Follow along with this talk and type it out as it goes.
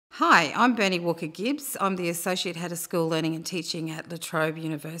Hi, I'm Bernie Walker-Gibbs. I'm the Associate Head of School Learning and Teaching at Trobe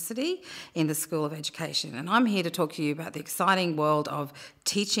University in the School of Education, and I'm here to talk to you about the exciting world of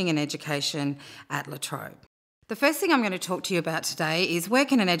teaching and education at La Trobe. The first thing I'm going to talk to you about today is where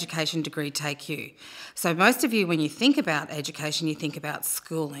can an education degree take you? So most of you, when you think about education, you think about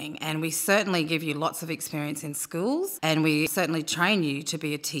schooling, and we certainly give you lots of experience in schools, and we certainly train you to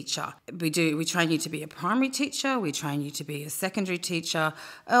be a teacher. We train you to be a primary teacher, we train you to be a secondary teacher,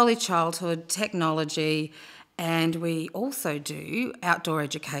 early childhood, technology, and we also do outdoor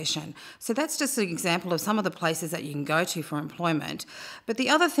education. So that's just an example of some of the places that you can go to for employment. But the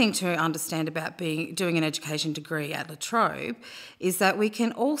other thing to understand about doing an education degree at La Trobe is that we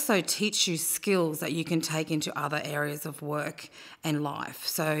can also teach you skills that you can take into other areas of work and life.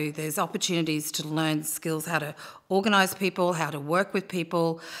 So there's opportunities to learn skills, how to organise people, how to work with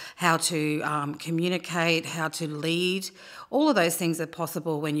people, how to communicate, how to lead. All of those things are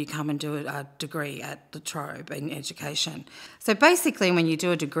possible when you come and do a degree at La Trobe in education. So basically, when you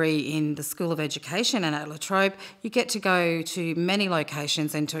do a degree in the School of Education and at La Trobe, you get to go to many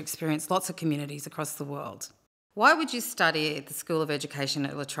locations and to experience lots of communities across the world. Why would you study at the School of Education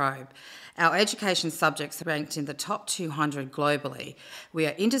at La Trobe? Our education subjects are ranked in the top 200 globally. We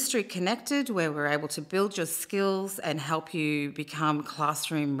are industry connected, where we're able to build your skills and help you become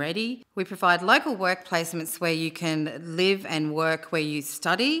classroom ready. We provide local work placements where you can live and work where you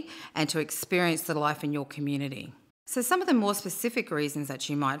study and to experience the life in your community. So some of the more specific reasons that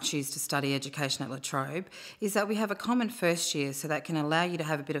you might choose to study education at La Trobe is that we have a common first year, so that can allow you to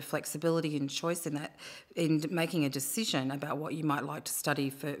have a bit of flexibility and choice in making a decision about what you might like to study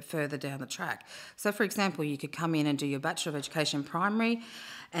further down the track. So for example, you could come in and do your Bachelor of Education primary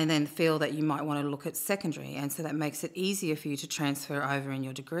and then feel that you might want to look at secondary, and so that makes it easier for you to transfer over in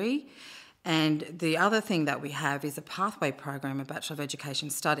your degree. And the other thing that we have is a pathway program, a Bachelor of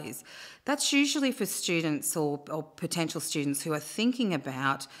Education Studies. That's usually for students or potential students who are thinking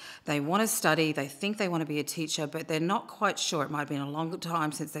about, they want to study, they think they want to be a teacher, but they're not quite sure. It might have been a long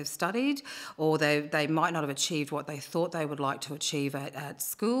time since they've studied, or they might not have achieved what they thought they would like to achieve at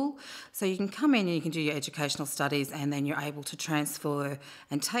school. So you can come in and you can do your educational studies, and then you're able to transfer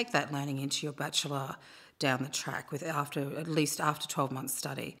and take that learning into your Bachelor down the track at least after 12 months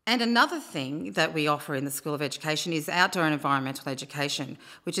study. And another thing that we offer in the School of Education is outdoor and environmental education,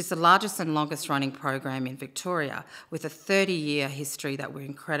 which is the largest and longest running program in Victoria, with a 30-year history that we're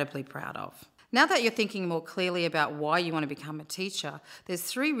incredibly proud of. Now that you're thinking more clearly about why you want to become a teacher, there's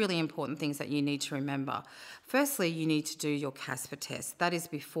three really important things that you need to remember. Firstly, you need to do your CASPER test. That is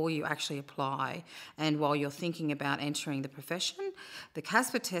before you actually apply and while you're thinking about entering the profession. The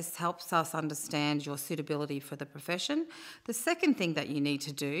CASPER test helps us understand your suitability for the profession. The second thing that you need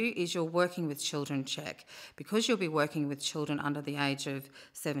to do is your working with children check. Because you'll be working with children under the age of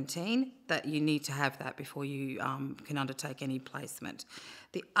 17, that you need to have that before you can undertake any placement.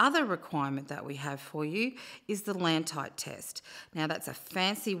 The other requirement that we have for you is the Landtite test. Now that's a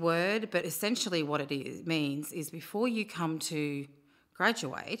fancy word, but essentially what it means is before you come to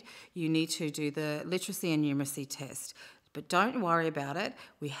graduate, you need to do the literacy and numeracy test. But don't worry about it,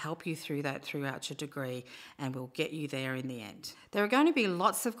 we help you through that throughout your degree, and we'll get you there in the end. There are going to be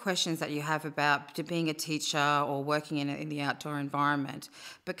lots of questions that you have about being a teacher or working in the outdoor environment,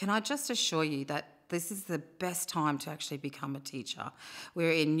 but can I just assure you that this is the best time to actually become a teacher.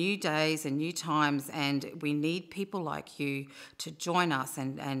 We're in new days and new times, and we need people like you to join us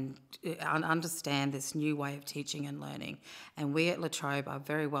and understand this new way of teaching and learning. And we at La Trobe are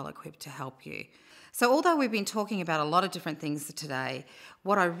very well equipped to help you. So although we've been talking about a lot of different things today,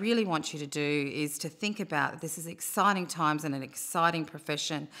 what I really want you to do is to think about this is exciting times and an exciting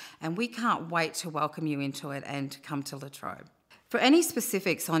profession, and we can't wait to welcome you into it and to come to La Trobe. For any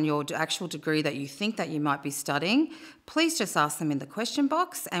specifics on your actual degree that you think that you might be studying, please just ask them in the question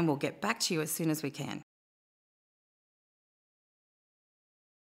box, and we'll get back to you as soon as we can.